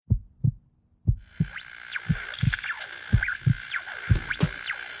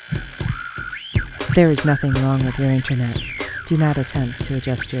There is nothing wrong with your internet. Do not attempt to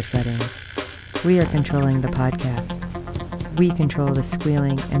adjust your settings. We are controlling the podcast. We control the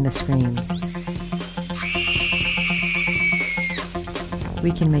squealing and the screams.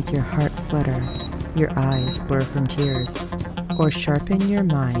 We can make your heart flutter, your eyes blur from tears, or sharpen your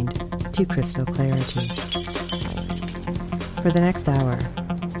mind to crystal clarity. For the next hour,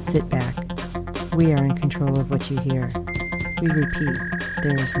 sit back. We are in control of what you hear. We repeat,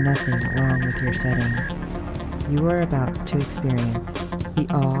 there is nothing wrong with your settings. You are about to experience the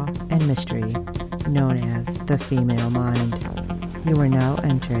awe and mystery known as the female mind. You are now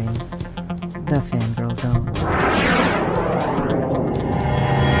entering the Fangirl Zone.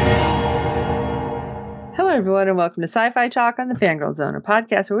 Hello everyone and welcome to Sci-Fi Talk on the Fangirl Zone, a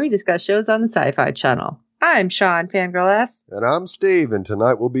podcast where we discuss shows on the Sci-Fi Channel. I'm Sean, Fangirl S. And I'm Steve, and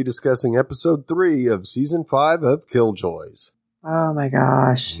tonight we'll be discussing episode 3 of season 5 of Killjoys. Oh my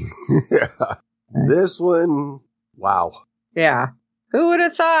gosh. Yeah. This one, wow. Yeah. Who would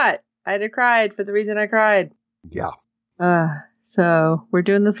have thought I'd have cried for the reason I cried? Yeah. So we're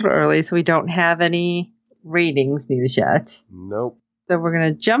doing this a little early, so we don't have any ratings news yet. Nope. So we're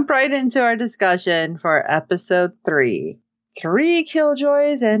going to jump right into our discussion for episode 3. 3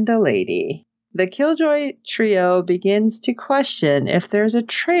 Killjoys and a Lady. The Killjoy trio begins to question if there's a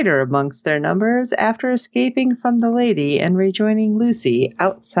traitor amongst their numbers after escaping from the Lady and rejoining Lucy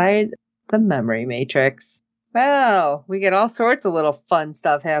outside the memory matrix. Well, we get all sorts of little fun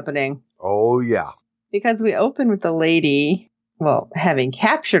stuff happening. Oh, yeah. Because we open with the Lady, well, having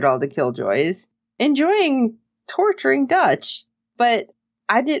captured all the Killjoys, enjoying torturing Dutch. But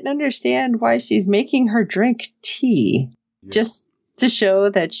I didn't understand why she's making her drink tea. Yeah. Just to show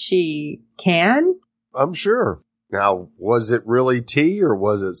that she can? I'm sure. Now, was it really tea or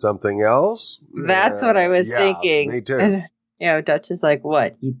was it something else? That's what I was thinking. Me too. And, Dutch is like,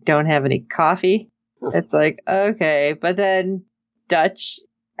 what? You don't have any coffee? It's like, okay. But then Dutch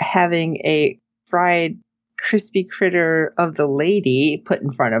having a fried crispy critter of the Lady put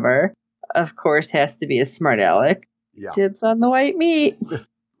in front of her, of course, has to be a smart aleck. Yeah. Dibs on the white meat.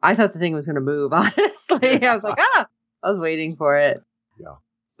 I thought the thing was going to move, honestly. I was like, I was waiting for it. Yeah.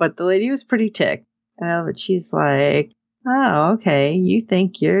 But the Lady was pretty ticked. And she's like, oh, okay. You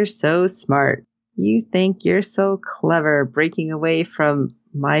think you're so smart. You think you're so clever breaking away from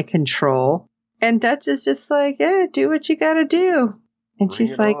my control. And Dutch is just like, yeah, do what you got to do. And Bring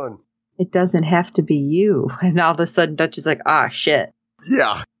she's it like, on. It doesn't have to be you. And all of a sudden Dutch is like, shit.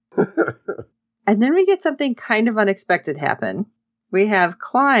 Yeah. And then we get something kind of unexpected happen. We have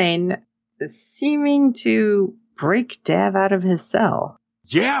Klein seeming to break Dav out of his cell.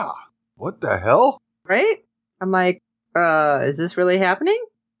 Yeah. What the hell? Right? I'm like, is this really happening?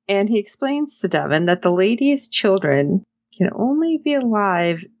 And he explains to Devin that the Lady's children can only be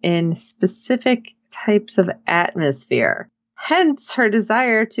alive in specific types of atmosphere. Hence her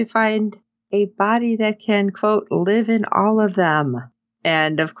desire to find a body that can, quote, live in all of them.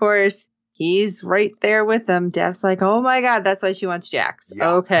 And of course, he's right there with them. Dav's like, oh my God, that's why she wants Jax.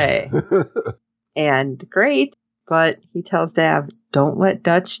 Yeah. Okay. And great. But he tells Dav, don't let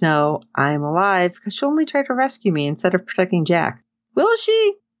Dutch know I'm alive because she'll only try to rescue me instead of protecting Jax. Will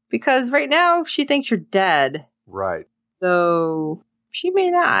she? Because right now she thinks you're dead. Right. So she may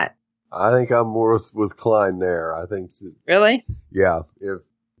not. I think I'm more with Klein there. I think that, Really? yeah. If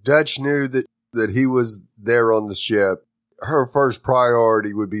Dutch knew that he was there on the ship, her first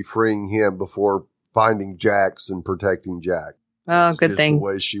priority would be freeing him before finding Jax and protecting Jack. Oh, It's good just thing. the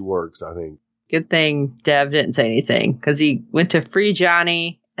way she works, I think. Good thing Dav didn't say anything because he went to free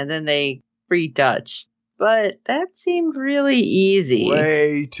Johnny and then they freed Dutch. But that seemed really easy.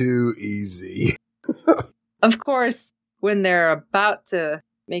 Way too easy. Of course, when they're about to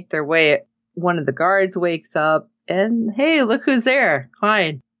make their way, one of the guards wakes up and, hey, look who's there,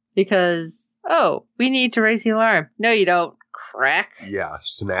 Klein. Because, we need to raise the alarm. No, you don't. Crack. Yeah.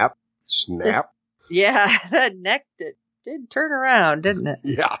 Snap. Yeah, that neck did turn around, didn't it?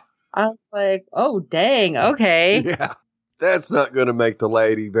 Yeah. I was like, oh, dang, okay. Yeah. That's not going to make the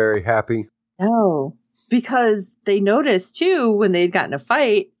Lady very happy. No, because they noticed, too, when they'd gotten a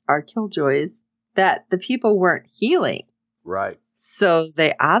fight, our Killjoys, that the people weren't healing. Right. So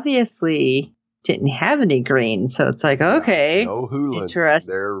they obviously didn't have any green. So it's like, okay. No Hoolan.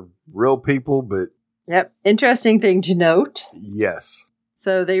 Interesting. They're real people, but... Yep. Interesting thing to note. Yes.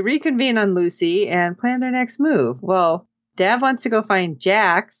 So they reconvene on Lucy and plan their next move. Well, Dav wants to go find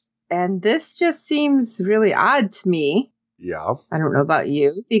Jax, and this just seems really odd to me. Yeah. I don't know about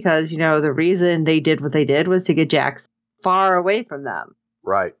you, because, the reason they did what they did was to get Jax far away from them.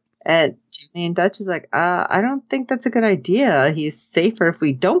 Right. And Johnny and Dutch is like, I don't think that's a good idea. He's safer if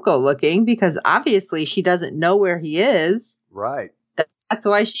we don't go looking because obviously she doesn't know where he is. Right. That's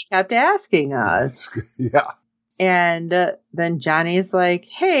why she kept asking us. Yeah. And then Johnny's like,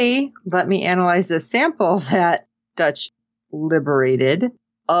 hey, let me analyze this sample that Dutch liberated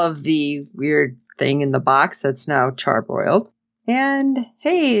of the weird thing in the box that's now charbroiled. And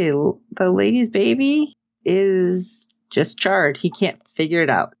hey, the lady's baby is just charred. He can't figure it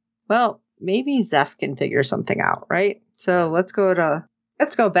out. Well, maybe Zeph can figure something out, right? So let's go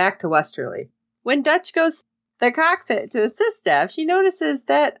back to Westerly. When Dutch goes to the cockpit to assist Zeph, she notices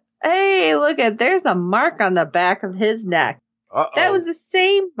that, hey, there's a mark on the back of his neck. Uh-oh. That was the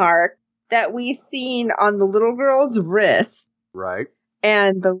same mark that we seen on the little girl's wrist. Right.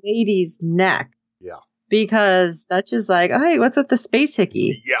 And the lady's neck. Yeah. Because Dutch is like, hey, what's with the space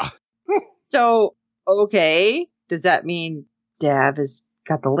hickey? Yeah. So, okay, does that mean Dav has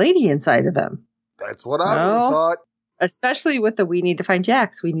got the lady inside of him? That's what I would have thought. Especially with the we need to find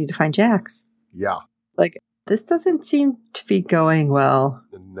Jax. We need to find Jax. Yeah. Like, this doesn't seem to be going well.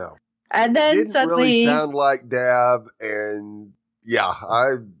 No. And then it didn't suddenly really sound like Dav, and yeah,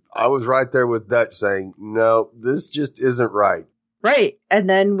 I was right there with Dutch saying, no, this just isn't right. Right. And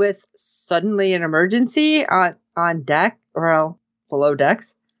then with suddenly an emergency on deck, or below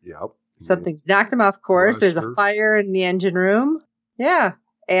decks. Yep. Something's knocked him off course. Thruster. There's a fire in the engine room. Yeah.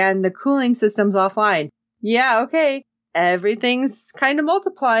 And the cooling system's offline. Yeah, okay. Everything's kind of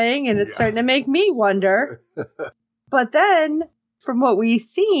multiplying and it's starting to make me wonder. But then, from what we've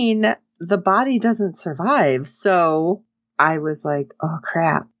seen, the body doesn't survive. So I was like, oh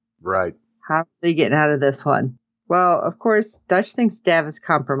crap. Right. How are they getting out of this one? Well, of course, Dutch thinks Dav is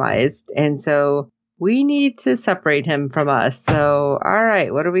compromised. And so we need to separate him from us. So, all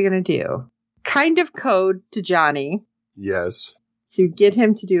right, what are we going to do? Kind of code to Johnny. Yes. To get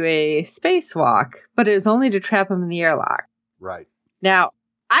him to do a spacewalk, but it was only to trap him in the airlock. Right. Now,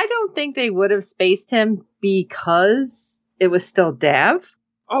 I don't think they would have spaced him because it was still Dav.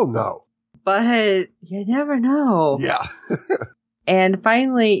 Oh, no. But you never know. Yeah. And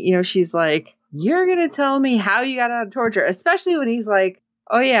finally, she's like, you're going to tell me how you got out of torture, especially when he's like,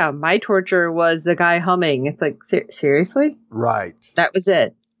 oh, yeah, my torture was the guy humming. It's like, seriously? Right. That was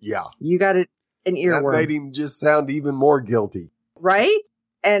it. Yeah. You got an earworm. That made him just sound even more guilty. Right?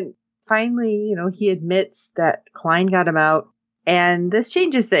 And finally, he admits that Klein got him out, and this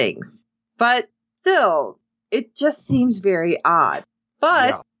changes things. But still, it just seems very odd.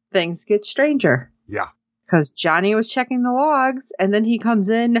 But things get stranger. Yeah. Because Johnny was checking the logs, and then he comes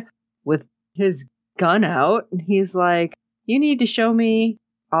in with his gun out, and he's like, you need to show me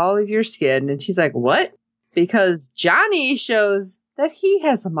all of your skin. And she's like, what? Because Johnny shows that he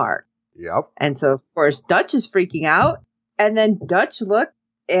has a mark. Yep. And so, of course, Dutch is freaking out. And then Dutch looked,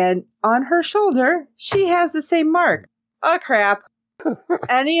 and on her shoulder, she has the same mark. Oh, crap.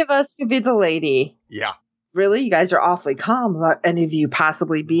 Any of us could be the lady. Yeah. Really? You guys are awfully calm about any of you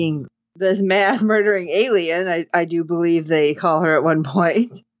possibly being this mass murdering alien. I do believe they call her at one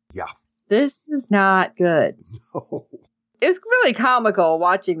point. Yeah. This is not good. No. It's really comical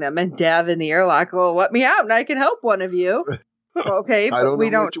watching them and Dav in the airlock. Well, let me out and I can help one of you. Okay, but I don't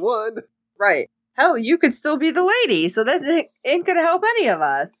we know don't. which one. Right. Hell, you could still be the lady, so that ain't gonna help any of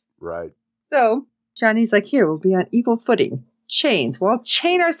us. Right. So Johnny's like, here, we'll be on equal footing. Chains. We'll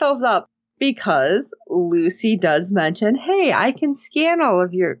chain ourselves up because Lucy does mention, hey, I can scan all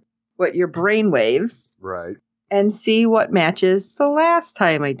of your brain waves. Right. And see what matches the last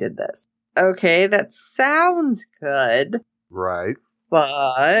time I did this. Okay, that sounds good. Right.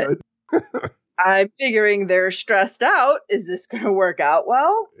 But I'm figuring they're stressed out. Is this going to work out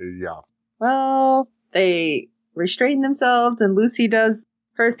well? Yeah. Well, they restrain themselves and Lucy does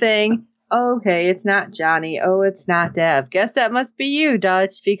her thing. Okay, it's not Johnny. Oh, it's not Dav. Guess that must be you,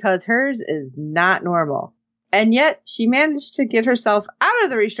 Dutch, because hers is not normal. And yet, she managed to get herself out of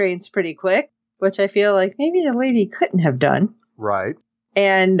the restraints pretty quick, which I feel like maybe the lady couldn't have done. Right.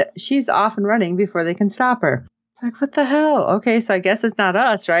 And she's off and running before they can stop her. It's like, what the hell? Okay, so I guess it's not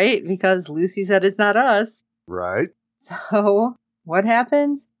us, right? Because Lucy said it's not us. Right. So, what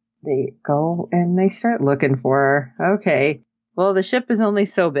happens? They go and they start looking for her. Okay, well, the ship is only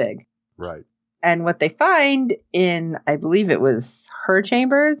so big. Right. And what they find in, I believe it was her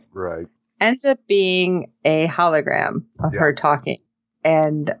chambers, Right. ends up being a hologram of her talking.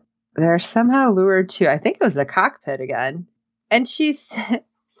 And they're somehow lured to, I think it was the cockpit again. And she's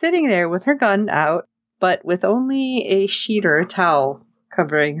sitting there with her gun out, but with only a sheet or a towel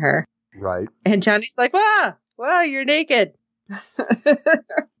covering her. Right. And Johnny's like, wow, you're naked.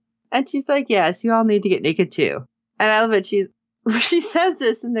 And she's like, yes, you all need to get naked too. And I love it. she says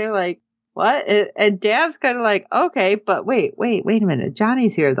this and they're like, what? And Dav's kind of like, okay, but wait a minute.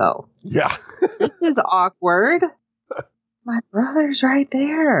 Johnny's here though. Yeah. This is awkward. My brother's right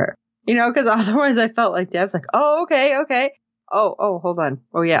there. Because otherwise I felt like Dav's like, oh, okay. Oh, hold on.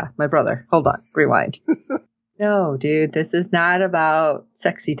 Oh yeah, my brother. Hold on. Rewind. No, dude, this is not about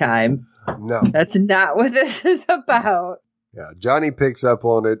sexy time. No. That's not what this is about. Yeah, Johnny picks up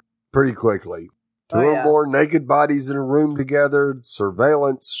on it pretty quickly. Two or more naked bodies in a room together,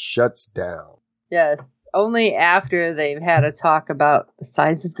 surveillance shuts down. Yes, only after they've had a talk about the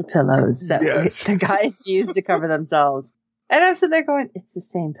size of the pillows that the guys use to cover themselves. And I'm sitting there going, it's the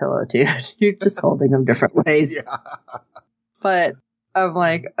same pillow, dude. You're just holding them different ways. Yeah. But I'm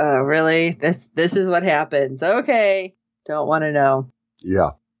like, oh, really? This is what happens. Okay. Don't want to know. Yeah.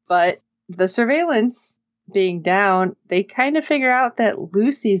 But the surveillance being down, they kind of figure out that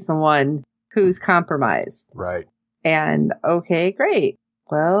Lucy's the one who's compromised. Right. And okay, great.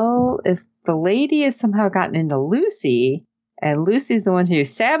 Well, if the lady has somehow gotten into Lucy and Lucy's the one who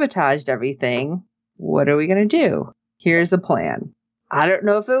sabotaged everything, what are we going to do? Here's a plan. I don't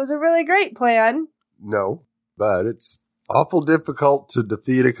know if it was a really great plan. No, but it's awful difficult to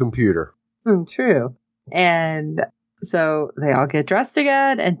defeat a computer. True. And so they all get dressed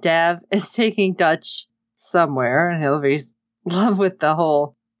again, and Dev is taking Dutch somewhere, and Hillary's in love with the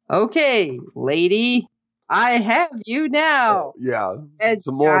whole, okay, lady, I have you now. Yeah. And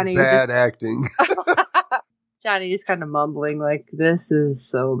some more Johnny bad acting. Johnny just kind of mumbling like, this is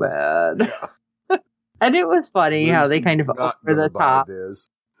so bad. Yeah. And it was funny how they kind of Not over the top. This.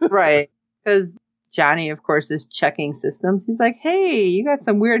 Right. Because Johnny, of course, is checking systems. He's like, hey, you got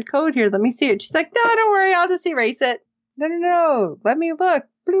some weird code here. Let me see it. She's like, no, don't worry. I'll just erase it. No. Let me look.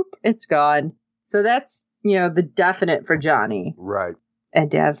 Bloop. It's gone. So that's, the definite for Johnny. Right.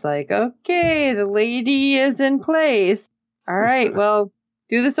 And Dav's like, okay, the lady is in place. All right, well,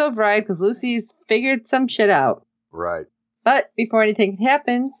 do this override because Lucy's figured some shit out. Right. But before anything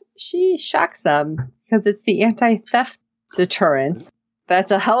happens, she shocks them because it's the anti-theft deterrent.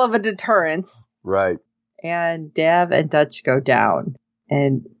 That's a hell of a deterrent. Right. And Dav and Dutch go down.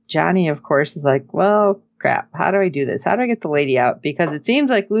 And Johnny, of course, is like, well, crap, how do I do this? How do I get the lady out? Because it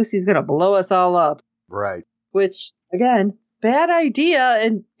seems like Lucy's going to blow us all up. Right. Which, again, bad idea.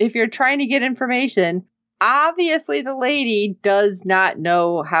 And if you're trying to get information, obviously the lady does not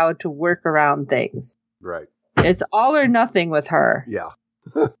know how to work around things. Right. It's all or nothing with her. Yeah.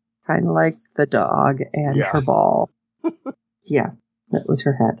 Kind of like the dog and her ball. Yeah, that was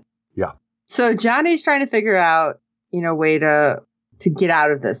her head. Yeah. So Johnny's trying to figure out, a way to get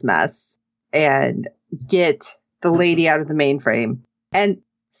out of this mess and get the lady out of the mainframe. And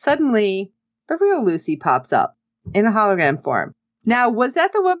suddenly the real Lucy pops up in a hologram form. Now, was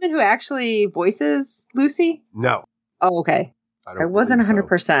that the woman who actually voices Lucy? No. Oh, okay. I wasn't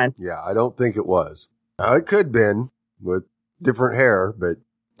 100%. So. Yeah, I don't think it was. Now, it could have been with different hair, but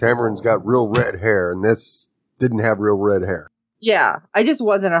Tamarin's got real red hair, and this didn't have real red hair. Yeah, I just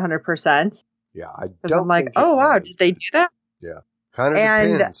wasn't 100%. Yeah, I don't. I'm like, oh wow, did they do that? Yeah, kind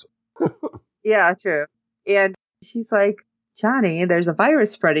of depends. Yeah, true. And she's like, Johnny, there's a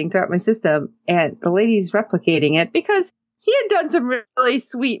virus spreading throughout my system, and the lady's replicating it because he had done some really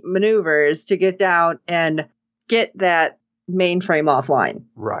sweet maneuvers to get down and get that mainframe offline.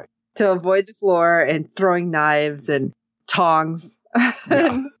 Right. To avoid the floor and throwing knives and tongs.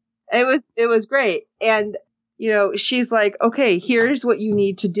 Yeah. It was great. And, she's like, okay, here's what you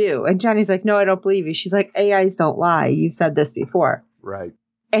need to do. And Johnny's like, no, I don't believe you. She's like, AIs don't lie. You've said this before. Right.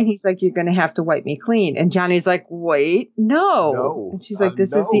 And he's like, you're going to have to wipe me clean. And Johnny's like, wait, no. And she's like,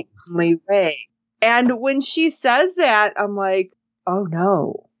 this is the only way. And when she says that, I'm like, oh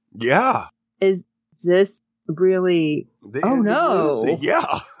no. Yeah. Is this really? Oh no. Lucy.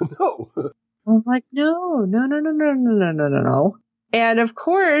 Yeah. No. I'm like, no. And of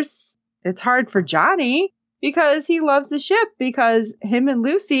course, it's hard for Johnny because he loves the ship because him and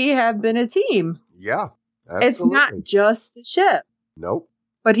Lucy have been a team. Yeah. Absolutely. It's not just the ship. Nope.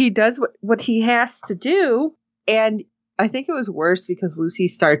 But he does what he has to do. And I think it was worse because Lucy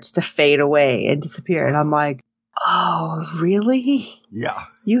starts to fade away and disappear. And I'm like, oh, really? Yeah.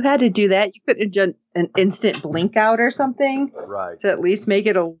 You had to do that? You could have done an instant blink out or something? Right. To at least make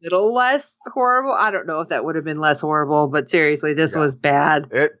it a little less horrible? I don't know if that would have been less horrible, but seriously, this was bad.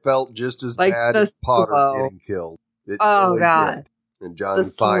 It felt just as bad as Potter getting killed. Oh, God. Did. And Johnny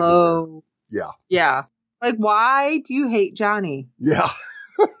finding her. Yeah. Yeah. Like, why do you hate Johnny? Yeah.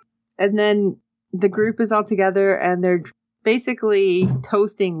 And then the group is all together and they're basically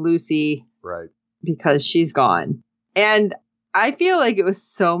toasting Lucy. Right. Because she's gone. And I feel like it was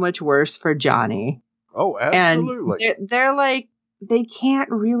so much worse for Johnny Oh, absolutely. And they're like, they can't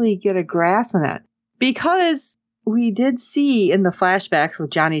really get a grasp on that. Because we did see in the flashbacks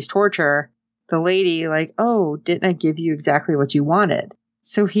with Johnny's torture, the lady like, oh, didn't I give you exactly what you wanted?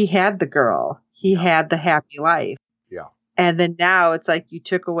 So he had the girl. He had the happy life. Yeah. And then now it's like you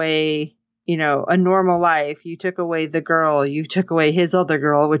took away, you know, a normal life. You took away the girl. You took away his other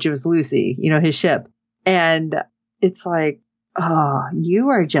girl, which was Lucy, you know, his ship. And it's like, oh, you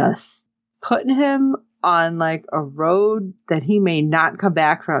are just putting him on like a road that he may not come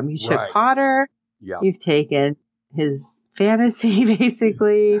back from. You took Potter. Yeah. You've taken his fantasy,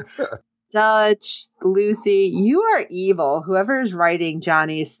 basically. Dutch, Lucy, you are evil. Whoever is writing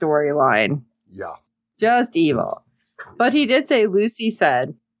Johnny's storyline. Yeah. Just evil. But he did say, Lucy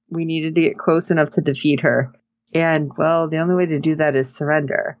said we needed to get close enough to defeat her. And, well, the only way to do that is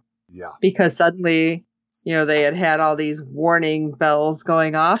surrender. Yeah. Because suddenly, you know, they had all these warning bells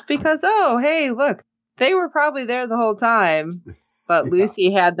going off because, oh, hey, look, they were probably there the whole time. But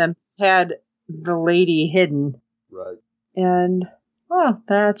Lucy had the lady hidden. Right. And, well,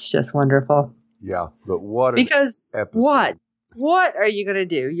 that's just wonderful. Yeah, but what because episode. What are you going to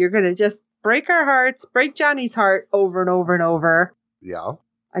do? You're going to just break our hearts, break Johnny's heart over and over and over. Yeah.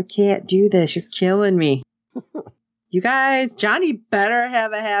 I can't do this. You're killing me. You guys, Johnny better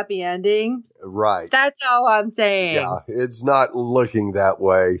have a happy ending. Right. That's all I'm saying. Yeah, it's not looking that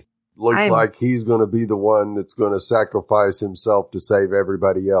way. Looks like he's going to be the one that's going to sacrifice himself to save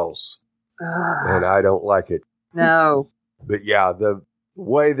everybody else. And I don't like it. No. But yeah, the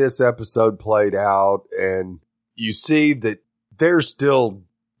way this episode played out, and you see that they're still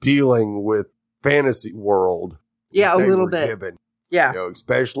dealing with fantasy world. Yeah, a little bit. Given. Yeah. You know,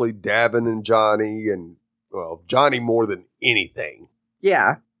 especially Davin and Johnny, and well, Johnny more than anything.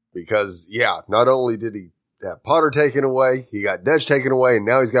 Yeah. Because, yeah, not only did he have Potter taken away, he got Dutch taken away, and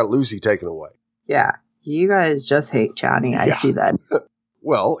now he's got Lucy taken away. Yeah. You guys just hate Johnny. I see that.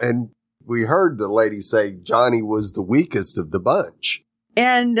 Well, and we heard the lady say Johnny was the weakest of the bunch.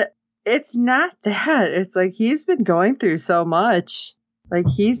 And it's not that. It's like he's been going through so much. Like,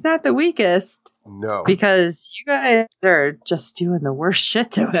 he's not the weakest. No. Because you guys are just doing the worst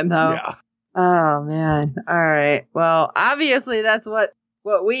shit to him, though. Yeah. Oh, man. All right. Well, obviously that's what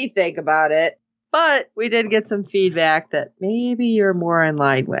we think about it. But we did get some feedback that maybe you're more in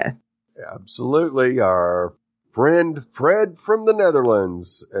line with. Absolutely. Our friend Fred from the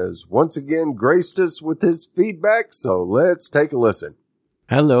Netherlands has once again graced us with his feedback. So let's take a listen.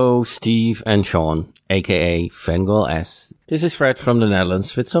 Hello, Steve and Sean, aka Fangirl S. This is Fred from the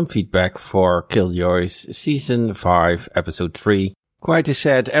Netherlands with some feedback for Killjoys Season 5, Episode 3. Quite a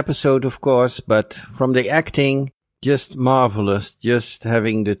sad episode, of course, but from the acting, just marvelous. Just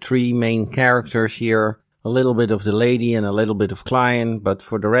having the three main characters here, a little bit of the lady and a little bit of Klein, but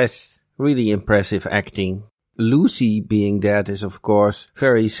for the rest, really impressive acting. Lucy being dead is, of course,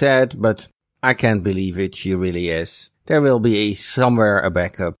 very sad, but I can't believe it, she really is. There will be somewhere a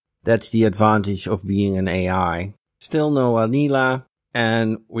backup. That's the advantage of being an AI. Still no Anila,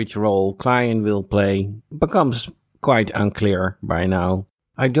 and which role Klein will play becomes quite unclear by now.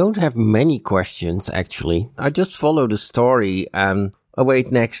 I don't have many questions, actually. I just follow the story and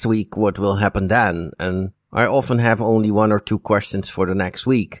await next week what will happen then. And I often have only 1 or 2 questions for the next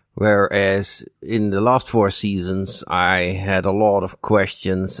week. Whereas in the last 4 seasons, I had a lot of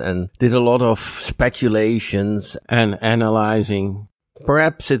questions and did a lot of speculations and analyzing.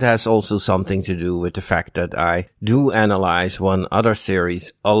 Perhaps it has also something to do with the fact that I do analyze one other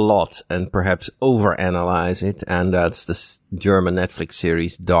series a lot and perhaps overanalyze it, and that's the German Netflix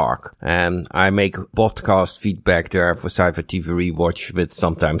series Dark. And I make podcast feedback there for Cypher TV Rewatch with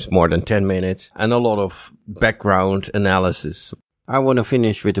sometimes more than 10 minutes and a lot of background analysis. I want to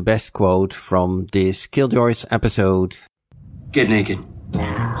finish with the best quote from this Killjoys episode. Get naked.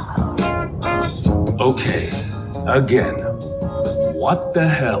 Okay, again. What the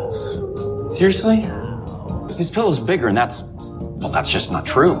hells? Seriously? His pillow's bigger and that's just not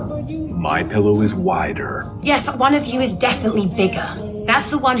true. My pillow is wider. Yes, one of you is definitely bigger. That's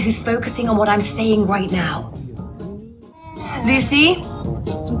the one who's focusing on what I'm saying right now. Lucy?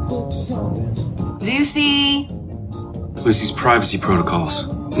 Lucy? Lucy's privacy protocols.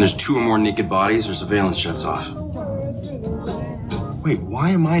 When there's 2 or more naked bodies, her surveillance shuts off. Wait,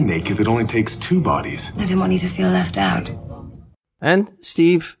 why am I naked if it only takes 2 bodies? I didn't want you to feel left out. And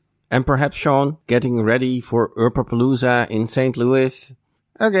Steve, and perhaps Sean, getting ready for Urpapalooza in St. Louis.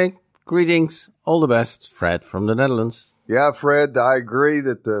 Okay, greetings, all the best, Fred from the Netherlands. Yeah, Fred, I agree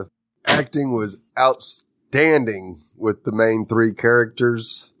that the acting was outstanding with the main 3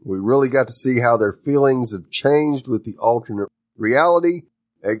 characters. We really got to see how their feelings have changed with the alternate reality,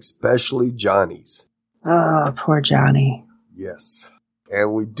 especially Johnny's. Oh, poor Johnny. Yes.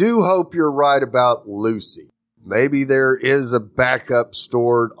 And we do hope you're right about Lucy. Maybe there is a backup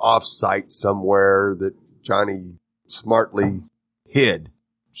stored off-site somewhere that Johnny smartly hid.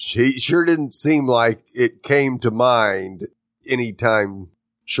 She sure didn't seem like it came to mind anytime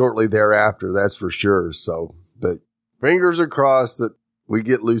shortly thereafter, that's for sure. So, but fingers are crossed that we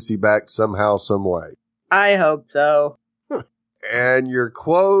get Lucy back somehow, some way. I hope so. And your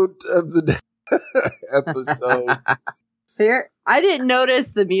quote of the episode. Here, I didn't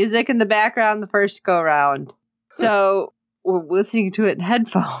notice the music in the background the first go round. So we're listening to it in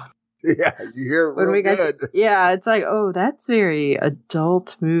headphones. Yeah, you hear it real good. Yeah, it's like, oh, that's very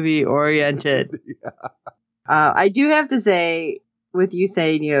adult movie oriented. Yeah. I do have to say, with you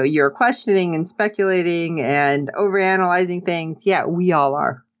saying, you're questioning and speculating and overanalyzing things. Yeah, we all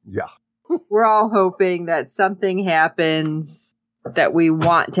are. Yeah. We're all hoping that something happens that we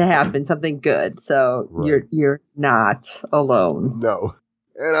want to happen, something good. So Right. you're not alone. No.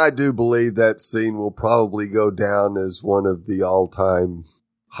 And I do believe that scene will probably go down as one of the all-time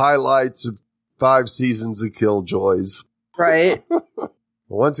highlights of 5 seasons of Killjoys. Right?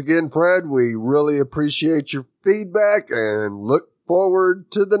 Once again, Fred, we really appreciate your feedback and look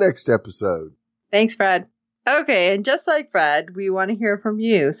forward to the next episode. Thanks, Fred. Okay, and just like Fred, we want to hear from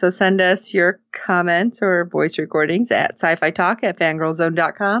you. So send us your comments or voice recordings at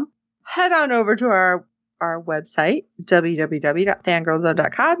sci-fi-talk@fangirlzone.com. Head on over to our website,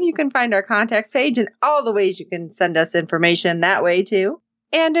 www.fangirlzone.com. You can find our contacts page and all the ways you can send us information that way too.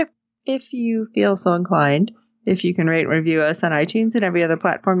 And if you feel so inclined, if you can rate and review us on iTunes and every other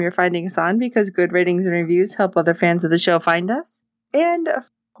platform you're finding us on, because good ratings and reviews help other fans of the show find us. And of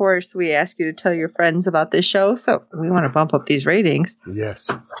course, we ask you to tell your friends about this show, so we want to bump up these ratings.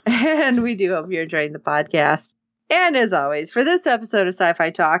 Yes. And we do hope you're enjoying the podcast. And as always, for this episode of Sci-Fi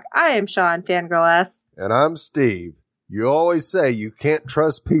Talk, I am Sean Fangirl S. And I'm Steve. You always say you can't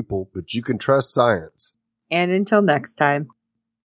trust people, but you can trust science. And until next time.